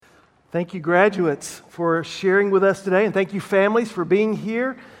Thank you, graduates, for sharing with us today, and thank you, families, for being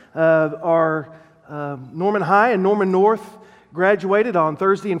here. Our Norman High and Norman North graduated on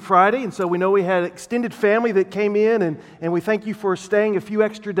Thursday and Friday, and so we know we had extended family that came in, and we thank you for staying a few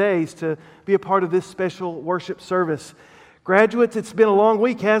extra days to be a part of this special worship service. Graduates, it's been a long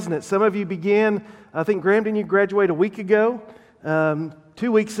week, hasn't it? Some of you began, I think, Graham, didn't you graduate a week ago?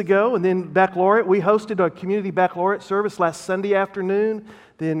 2 weeks ago, and then baccalaureate. We hosted a community baccalaureate service last Sunday afternoon,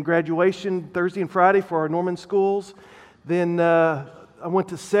 then graduation Thursday and Friday for our Norman schools. Then I went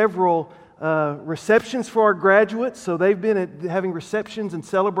to several receptions for our graduates, so they've been having receptions and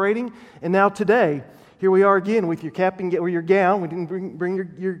celebrating. And now today, here we are again with your cap or your gown. We didn't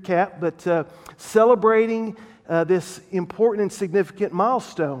bring your cap, but celebrating this important and significant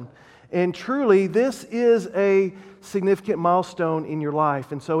milestone. And truly, this is a significant milestone in your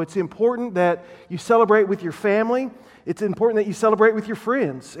life. And so it's important that you celebrate with your family. It's important that you celebrate with your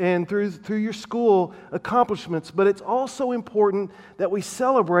friends and through your school accomplishments. But it's also important that we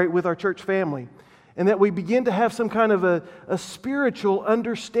celebrate with our church family and that we begin to have some kind of a spiritual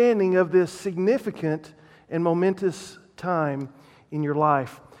understanding of this significant and momentous time in your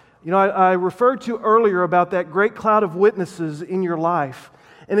life. You know, I referred to earlier about that great cloud of witnesses in your life.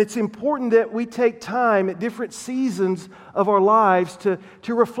 And it's important that we take time at different seasons of our lives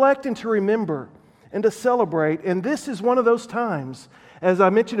to reflect and to remember and to celebrate. And this is one of those times. As I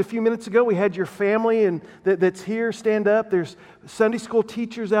mentioned a few minutes ago, we had your family and that's here stand up. There's Sunday school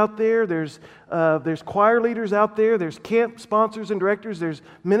teachers out there. There's choir leaders out there. There's camp sponsors and directors. There's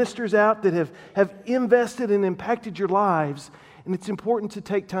ministers out that have invested and impacted your lives. And it's important to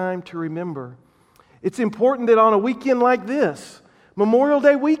take time to remember. It's important that on a weekend like this, Memorial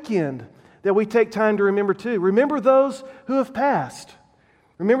Day weekend, that we take time to remember too. Remember those who have passed.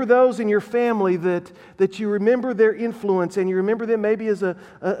 Remember those in your family that you remember their influence and you remember them maybe as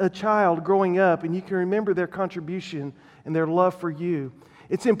a child growing up and you can remember their contribution and their love for you.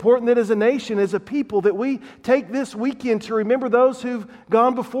 It's important that as a nation, as a people, that we take this weekend to remember those who've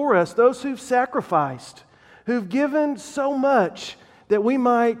gone before us, those who've sacrificed, who've given so much that we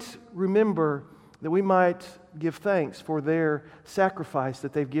might remember, that we might give thanks for their sacrifice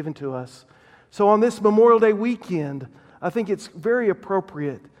that they've given to us. So on this Memorial Day weekend, I think it's very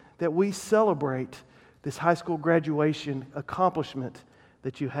appropriate that we celebrate this high school graduation accomplishment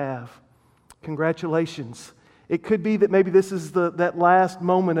that you have. Congratulations. It could be that maybe this is that last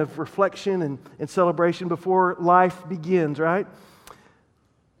moment of reflection and celebration before life begins, right?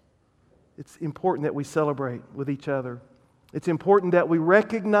 It's important that we celebrate with each other. It's important that we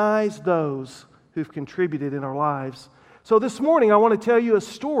recognize those who've contributed in our lives. So this morning I want to tell you a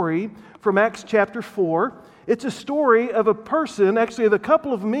story from Acts chapter 4. It's a story of a person, actually of a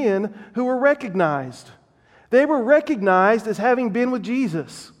couple of men who were recognized. They were recognized as having been with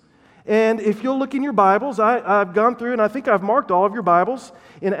Jesus. And if you'll look in your Bibles, I've gone through and I think I've marked all of your Bibles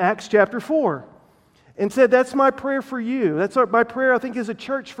in Acts chapter 4 and said that's my prayer for you. That's my prayer, I think, as a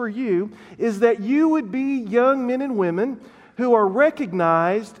church for you, is that you would be young men and women who are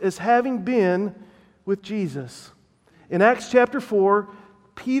recognized as having been with Jesus. In Acts chapter 4,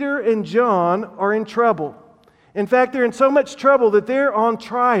 Peter and John are in trouble. In fact, they're in so much trouble that they're on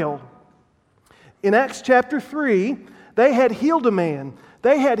trial. In Acts chapter 3, they had healed a man.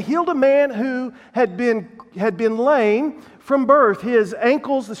 They had healed a man who had been lame from birth. His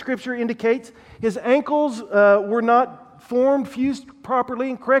ankles, the scripture indicates, his ankles were not formed, fused properly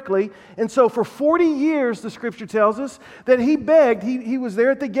and correctly. And so for 40 years, the scripture tells us that he begged. He was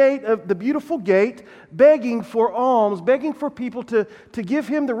there at the gate of the beautiful gate, begging for alms, begging for people to give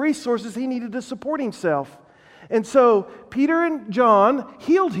him the resources he needed to support himself. And so Peter and John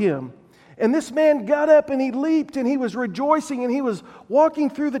healed him. And this man got up and he leaped and he was rejoicing and he was walking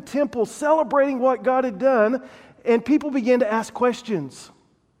through the temple celebrating what God had done. And people began to ask questions.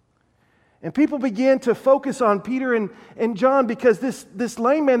 And people began to focus on Peter and John because this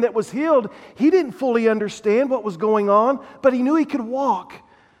lame man that was healed, he didn't fully understand what was going on, but he knew he could walk.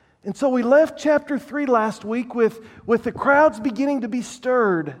 And so we left chapter 3 last week with the crowds beginning to be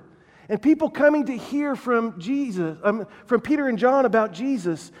stirred and people coming to hear from Peter and John about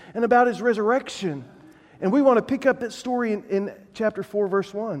Jesus and about His resurrection. And we want to pick up that story in chapter 4,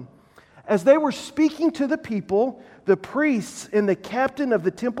 verse 1. As they were speaking to the people, the priests and the captain of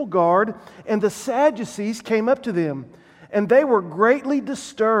the temple guard and the Sadducees came up to them, and they were greatly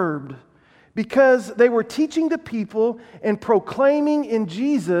disturbed because they were teaching the people and proclaiming in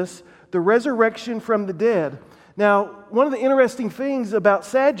Jesus the resurrection from the dead. Now, one of the interesting things about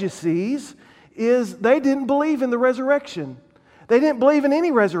Sadducees is they didn't believe in the resurrection. They didn't believe in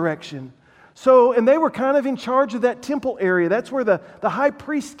any resurrection. So, and they were kind of in charge of that temple area. That's where the high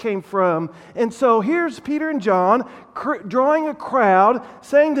priest came from. And so here's Peter and John drawing a crowd,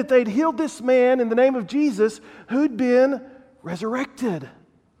 saying that they'd healed this man in the name of Jesus who'd been resurrected.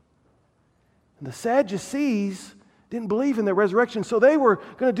 And the Sadducees didn't believe in the resurrection, so they were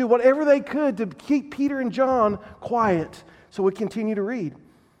going to do whatever they could to keep Peter and John quiet. So we continue to read.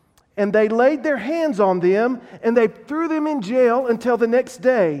 And they laid their hands on them, and they threw them in jail until the next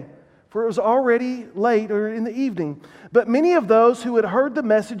day, for it was already late or in the evening. But many of those who had heard the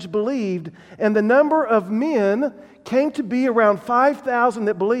message believed, and the number of men came to be around 5,000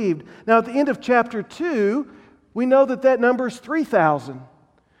 that believed. Now at the end of chapter 2, we know that number is 3,000.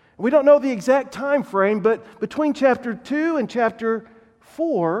 We don't know the exact time frame, but between chapter 2 and chapter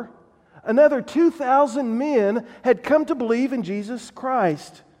 4, another 2,000 men had come to believe in Jesus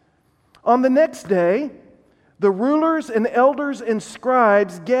Christ. On the next day, the rulers and elders and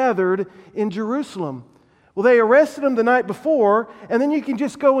scribes gathered in Jerusalem. Well, they arrested them the night before, and then you can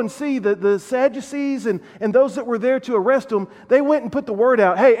just go and see the Sadducees and those that were there to arrest them. They went and put the word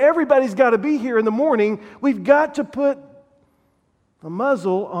out. Hey, everybody's got to be here in the morning. We've got to put a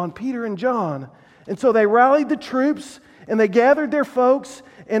muzzle on Peter and John. And so they rallied the troops, and they gathered their folks,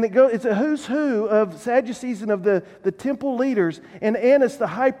 and it's a who's who of Sadducees and of the temple leaders. And Annas the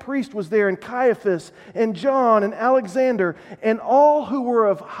high priest was there, and Caiaphas, and John, and Alexander, and all who were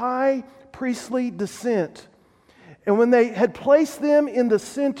of high priestly descent. And when they had placed them in the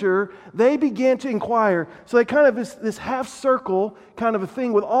center, they began to inquire. So they kind of this half circle kind of a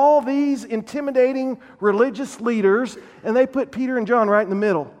thing with all these intimidating religious leaders, and they put Peter and John right in the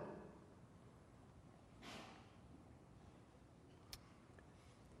middle.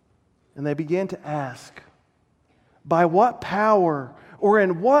 And they began to ask, by what power or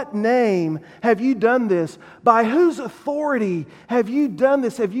in what name have you done this? By whose authority have you done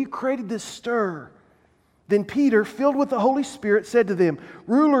this? Have you created this stir? Then Peter, filled with the Holy Spirit, said to them,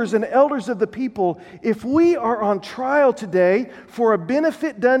 rulers and elders of the people, if we are on trial today for a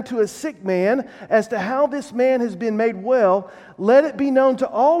benefit done to a sick man as to how this man has been made well, let it be known to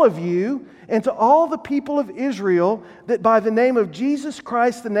all of you and to all the people of Israel that by the name of Jesus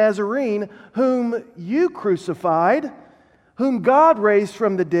Christ the Nazarene, whom you crucified, whom God raised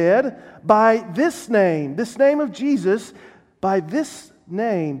from the dead, by this name of Jesus, by this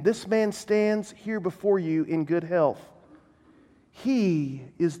name, this man stands here before you in good health. He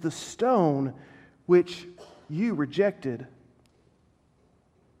is the stone which you rejected,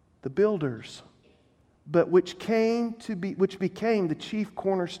 the builders, but which became the chief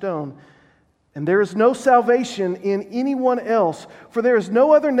cornerstone. And there is no salvation in anyone else, for there is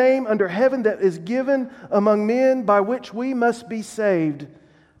no other name under heaven that is given among men by which we must be saved.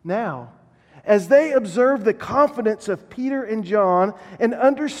 Now, as they observed the confidence of Peter and John and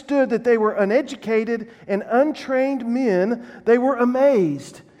understood that they were uneducated and untrained men, they were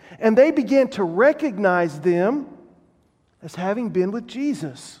amazed. And they began to recognize them as having been with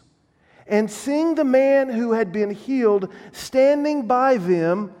Jesus. And seeing the man who had been healed standing by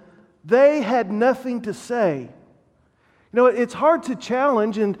them, they had nothing to say. You know, it's hard to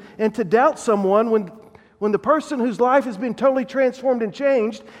challenge and to doubt someone when the person whose life has been totally transformed and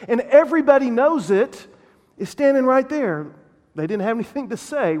changed, and everybody knows it, is standing right there. They didn't have anything to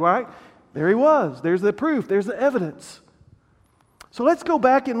say, right? There he was. There's the proof. There's the evidence. So let's go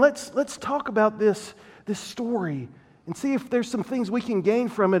back and let's talk about this story and see if there's some things we can gain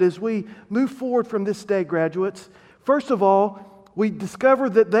from it as we move forward from this day, graduates. First of all, we discover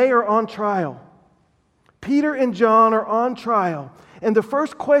that they are on trial. Peter and John are on trial. And the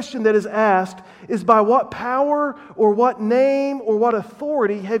first question that is asked is, by what power or what name or what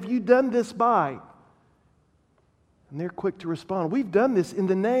authority have you done this by? And they're quick to respond. We've done this in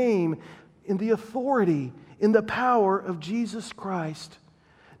the name, in the authority, in the power of Jesus Christ.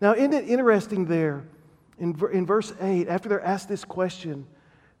 Now, isn't it interesting there in verse 8, after they're asked this question,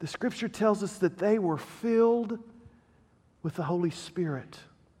 the Scripture tells us that they were filled with the Holy Spirit.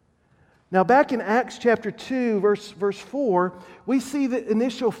 Now, back in Acts chapter 2, verse 4, we see the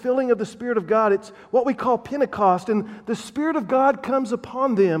initial filling of the Spirit of God. It's what we call Pentecost, and the Spirit of God comes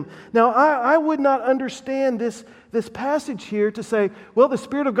upon them. Now, I would not understand this passage here to say, well, the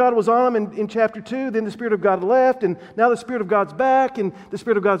Spirit of God was on them in chapter 2, then the Spirit of God left, and now the Spirit of God's back, and the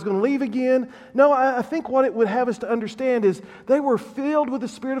Spirit of God's going to leave again. No, I think what it would have us to understand is they were filled with the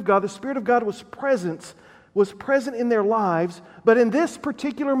Spirit of God. The Spirit of God was present in their lives, but in this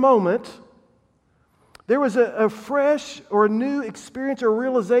particular moment, there was a fresh or a new experience or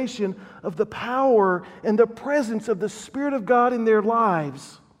realization of the power and the presence of the Spirit of God in their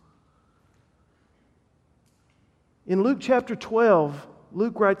lives. In Luke chapter 12,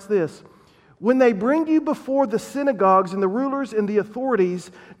 Luke writes this, When they bring you before the synagogues and the rulers and the authorities,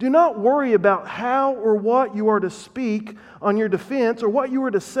 do not worry about how or what you are to speak on your defense or what you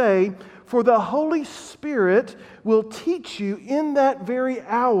are to say, for the Holy Spirit will teach you in that very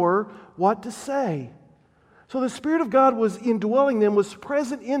hour what to say." So the Spirit of God was indwelling them, was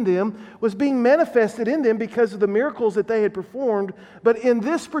present in them, was being manifested in them because of the miracles that they had performed. But in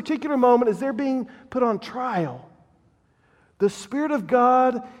this particular moment, as they're being put on trial, the Spirit of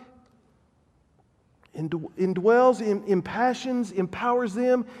God indwells, impassions, empowers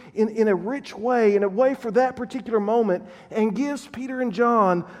them in a rich way, in a way for that particular moment, and gives Peter and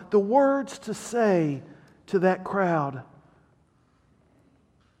John the words to say to that crowd.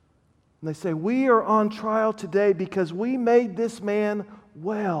 And they say, "We are on trial today because we made this man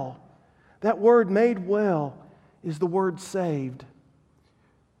well." That word "made well" is the word "saved."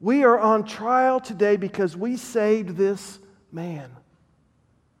 We are on trial today because we saved this man.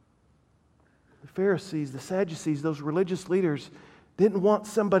 The Pharisees, the Sadducees, those religious leaders didn't want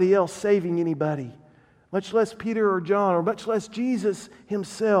somebody else saving anybody, much less Peter or John, or much less Jesus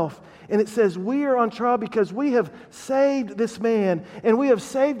himself. And it says, we are on trial because we have saved this man, and we have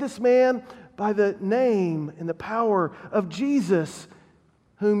saved this man by the name and the power of Jesus,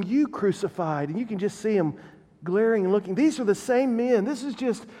 whom you crucified. And you can just see him glaring and looking. These are the same men. This is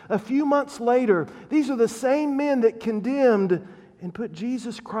just a few months later. These are the same men that condemned and put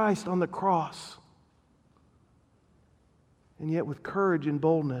Jesus Christ on the cross. And yet with courage and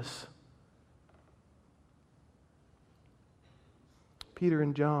boldness, Peter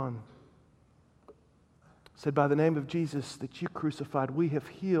and John said, "By the name of Jesus that you crucified, we have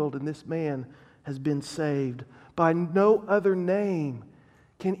healed, and this man has been saved. By no other name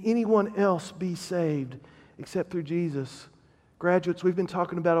can anyone else be saved except through Jesus." Graduates, we've been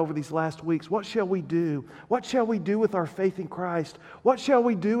talking about over these last weeks, what shall we do? What shall we do with our faith in Christ? What shall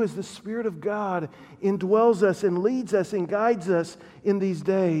we do as the Spirit of God indwells us and leads us and guides us in these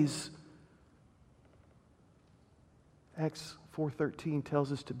days? Acts 4:13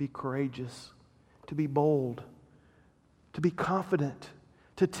 tells us to be courageous, to be bold, to be confident,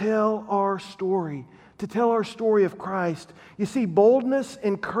 to tell our story of Christ. You see, boldness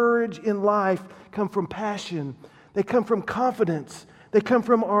and courage in life come from passion. They come from confidence. They come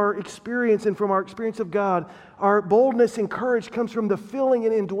from our experience and from our experience of God. Our boldness and courage comes from the filling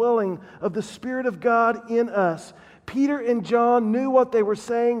and indwelling of the Spirit of God in us. Peter and John knew what they were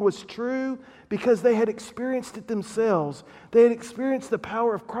saying was true because they had experienced it themselves. They had experienced the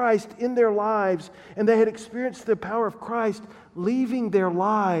power of Christ in their lives, and they had experienced the power of Christ leaving their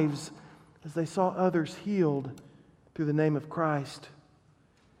lives as they saw others healed through the name of Christ.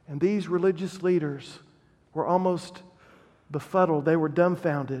 And these religious leaders were almost befuddled. They were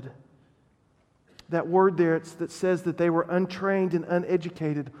dumbfounded. That word there that says that they were untrained and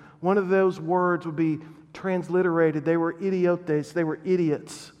uneducated, one of those words would be transliterated. They were idiotes. They were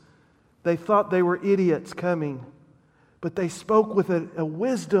idiots. They thought they were idiots coming. But they spoke with a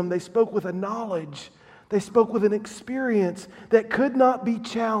wisdom. They spoke with a knowledge. They spoke with an experience that could not be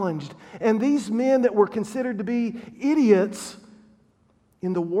challenged. And these men that were considered to be idiots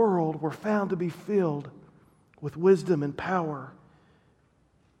in the world were found to be filled with wisdom and power.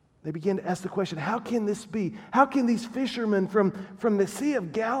 They began to ask the question, how can this be? How can these fishermen from the Sea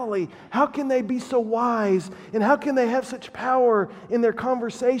of Galilee, how can they be so wise? And how can they have such power in their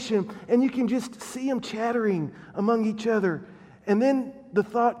conversation? And you can just see them chattering among each other. And then the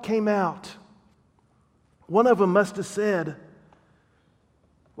thought came out. One of them must have said,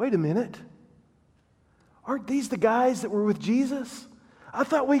 "Wait a minute. Aren't these the guys that were with Jesus? I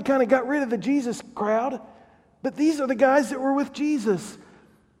thought we kind of got rid of the Jesus crowd. But these are the guys that were with Jesus."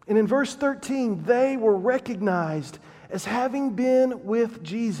 And in verse 13, they were recognized as having been with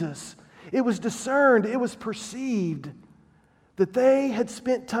Jesus. It was discerned, it was perceived that they had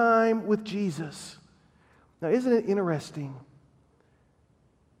spent time with Jesus. Now, isn't it interesting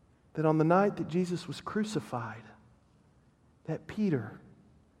that on the night that Jesus was crucified, that Peter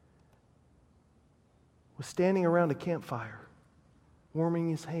was standing around a campfire, warming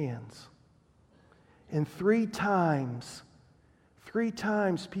his hands, and three times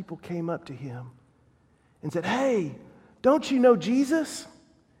people came up to him and said, "Hey, don't you know Jesus?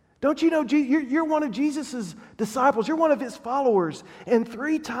 Don't you know you're one of Jesus' disciples. You're one of his followers." And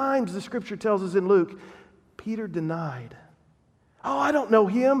three times, the scripture tells us in Luke, Peter denied. "Oh, I don't know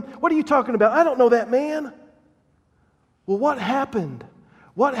him. What are you talking about? I don't know that man." Well, what happened?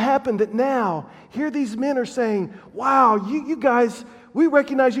 What happened that now, here these men are saying, "Wow, you guys, we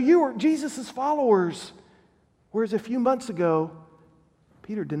recognize you. You were Jesus' followers." Whereas a few months ago,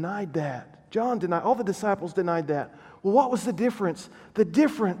 Peter denied that. John denied. All the disciples denied that. Well, what was the difference? The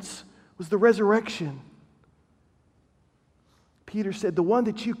difference was the resurrection. Peter said, the one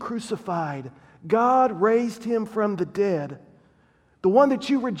that you crucified, God raised him from the dead. The one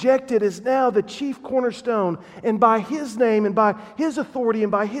that you rejected is now the chief cornerstone, and by his name and by his authority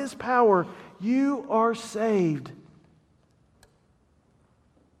and by his power, you are saved.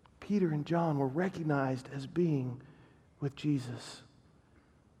 Peter and John were recognized as being with Jesus.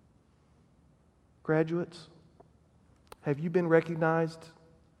 Graduates, have you been recognized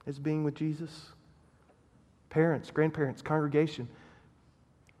as being with Jesus? Parents, grandparents, congregation,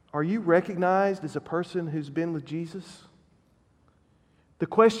 are you recognized as a person who's been with Jesus? The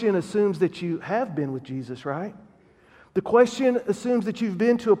question assumes that you have been with Jesus, right? The question assumes that you've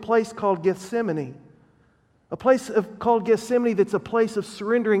been to a place called Gethsemane. A place called Gethsemane that's a place of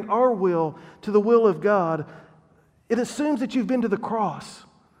surrendering our will to the will of God. It assumes that you've been to the cross.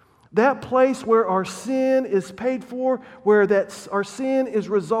 That place where our sin is paid for, where our sin is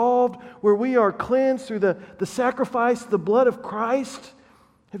resolved, where we are cleansed through the sacrifice, the blood of Christ.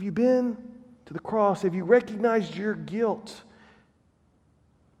 Have you been to the cross? Have you recognized your guilt?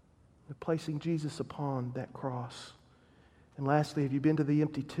 Placing Jesus upon that cross. And lastly, have you been to the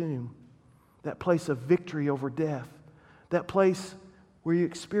empty tomb? That place of victory over death. That place where you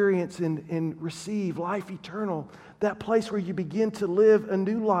experience and receive life eternal. That place where you begin to live a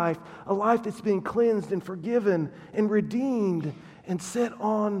new life, a life that's been cleansed and forgiven and redeemed and set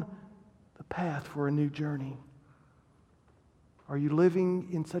on the path for a new journey. Are you living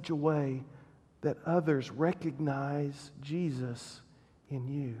in such a way that others recognize Jesus in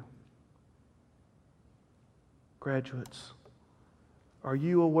you? Graduates, are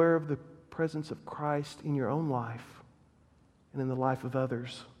you aware of the presence of Christ in your own life and in the life of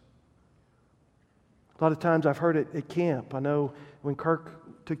others? A lot of times I've heard it at camp. I know when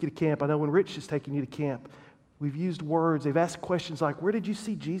Kirk took you to camp. I know when Rich is taking you to camp. We've used words. They've asked questions like, where did you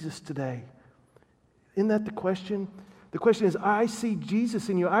see Jesus today? Isn't that the question? The question is, I see Jesus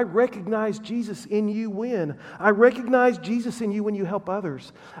in you. I recognize Jesus in you when? I recognize Jesus in you when you help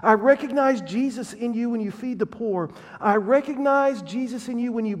others. I recognize Jesus in you when you feed the poor. I recognize Jesus in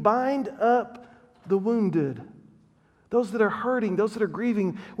you when you bind up the wounded. Those that are hurting, those that are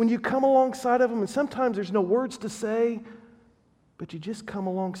grieving. When you come alongside of them, and sometimes there's no words to say, but you just come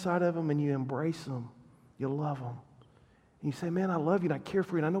alongside of them and you embrace them. You love them. And you say, man, I love you and I care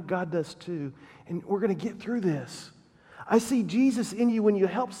for you and I know God does too. And we're going to get through this. I see Jesus in you when you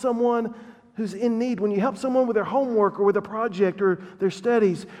help someone who's in need, when you help someone with their homework or with a project or their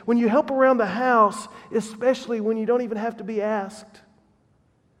studies, when you help around the house, especially when you don't even have to be asked.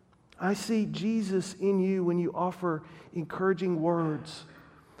 I see Jesus in you when you offer encouraging words.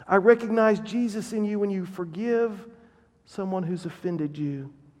 I recognize Jesus in you when you forgive someone who's offended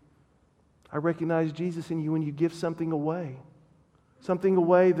you. I recognize Jesus in you when you give something away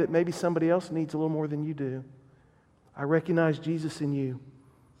that maybe somebody else needs a little more than you do. I recognize Jesus in you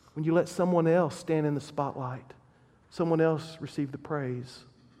when you let someone else stand in the spotlight, someone else receive the praise.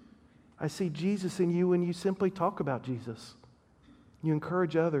 I see Jesus in you when you simply talk about Jesus. You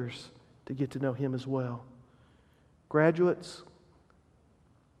encourage others to get to know Him as well. Graduates,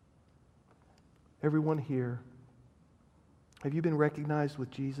 everyone here, have you been recognized with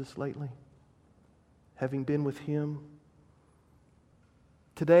Jesus lately? Having been with Him?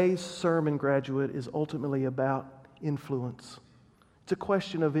 Today's sermon, graduate, is ultimately about influence. It's a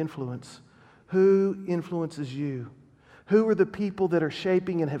question of influence. Who influences you? Who are the people that are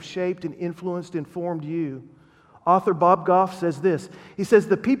shaping and have shaped and influenced and formed you? Author Bob Goff says this. He says,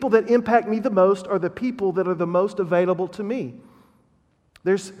 the people that impact me the most are the people that are the most available to me.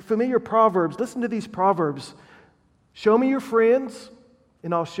 There's familiar proverbs. Listen to these proverbs. Show me your friends,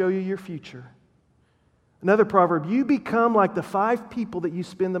 and I'll show you your future. Another proverb, you become like the 5 people that you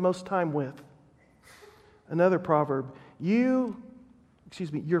spend the most time with. Another proverb, your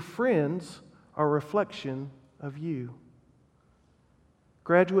friends are a reflection of you.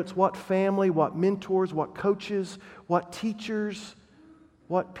 Graduates, what family, what mentors, what coaches, what teachers,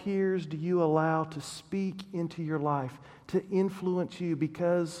 what peers do you allow to speak into your life, to influence you,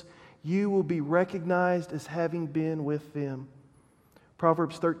 because you will be recognized as having been with them?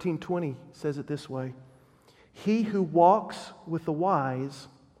 Proverbs 13:20 says it this way. He who walks with wise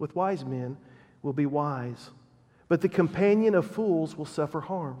men, will be wise, but the companion of fools will suffer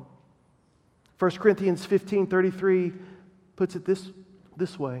harm. 1 Corinthians 15:33 puts it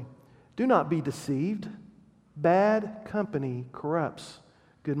this way. Do not be deceived. Bad company corrupts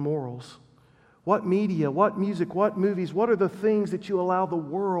good morals. What media, what music, what movies, what are the things that you allow the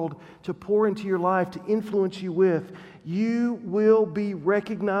world to pour into your life, to influence you with? You will be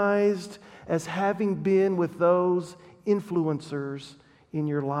recognized as having been with those influencers in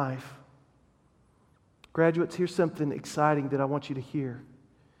your life. Graduates, here's something exciting that I want you to hear.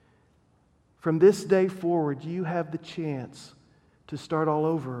 From this day forward, you have the chance to start all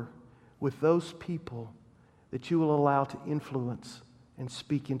over with those people that you will allow to influence and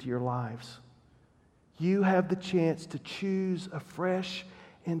speak into your lives. You have the chance to choose afresh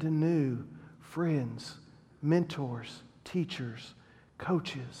and anew friends, mentors, teachers,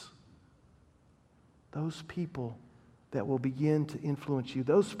 coaches. Those people that will begin to influence you.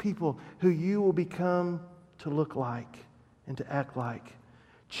 Those people who you will become to look like and to act like.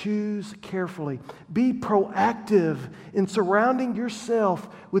 Choose carefully. Be proactive in surrounding yourself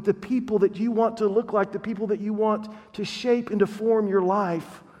with the people that you want to look like, the people that you want to shape and to form your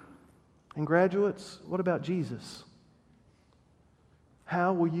life. And graduates, what about Jesus?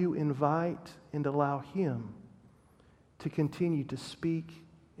 How will you invite and allow Him to continue to speak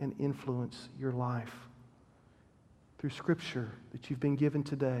and influence your life? Through Scripture that you've been given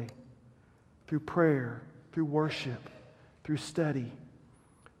today, through prayer, through worship, through study,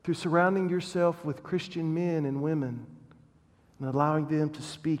 through surrounding yourself with Christian men and women and allowing them to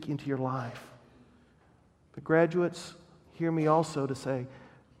speak into your life. But graduates, hear me also to say,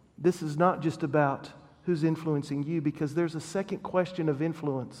 this is not just about who's influencing you, because there's a second question of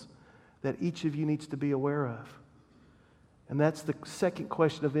influence that each of you needs to be aware of. And that's the second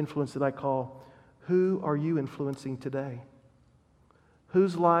question of influence that I call, who are you influencing today?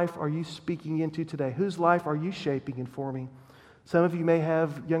 Whose life are you speaking into today? Whose life are you shaping and forming? Some of you may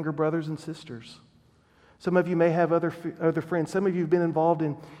have younger brothers and sisters. Some of you may have other friends. Some of you have been involved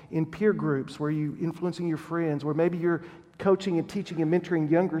in peer groups where you're influencing your friends, or maybe you're coaching and teaching and mentoring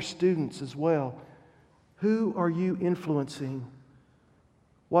younger students as well. Who are you influencing?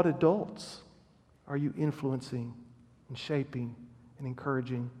 What adults are you influencing and shaping and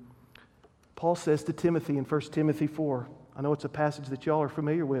encouraging? Paul says to Timothy in 1 Timothy 4, I know it's a passage that y'all are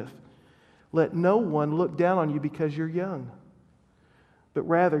familiar with, let no one look down on you because you're young, but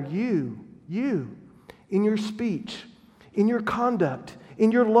rather you, in your speech, in your conduct,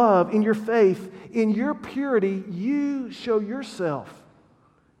 in your love, in your faith, in your purity, you show yourself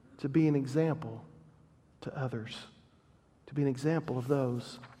to be an example to others, to be an example of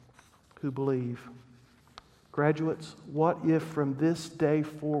those who believe. Graduates, what if from this day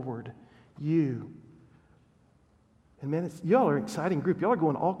forward you, and man, y'all are an exciting group. Y'all are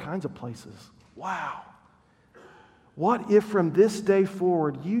going all kinds of places. Wow. What if from this day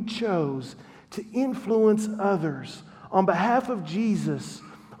forward you chose to influence others on behalf of Jesus,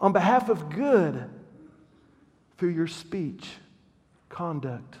 on behalf of good, through your speech,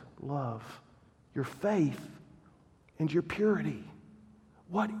 conduct, love, your faith, and your purity?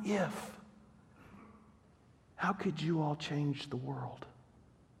 What if? How could you all change the world?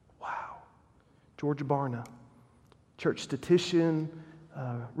 Wow. George Barna, church statistician,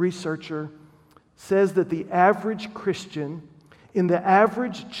 researcher, says that the average Christian in the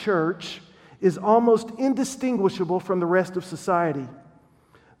average church is almost indistinguishable from the rest of society.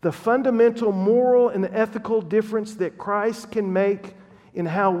 The fundamental moral and ethical difference that Christ can make in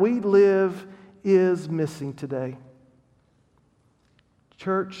how we live is missing today.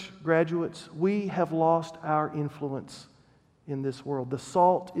 Church graduates, we have lost our influence in this world. The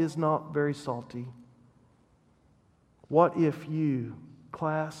salt is not very salty. What if you,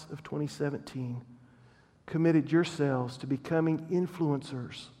 class of 2017, committed yourselves to becoming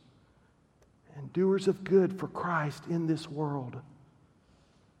influencers and doers of good for Christ in this world?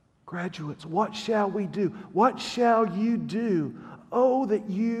 Graduates, what shall we do? What shall you do? Oh, that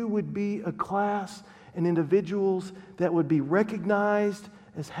you would be a class and individuals that would be recognized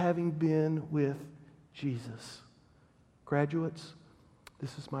as having been with Jesus. Graduates,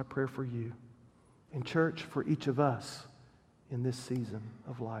 this is my prayer for you. In church, for each of us in this season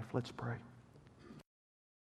of life. Let's pray.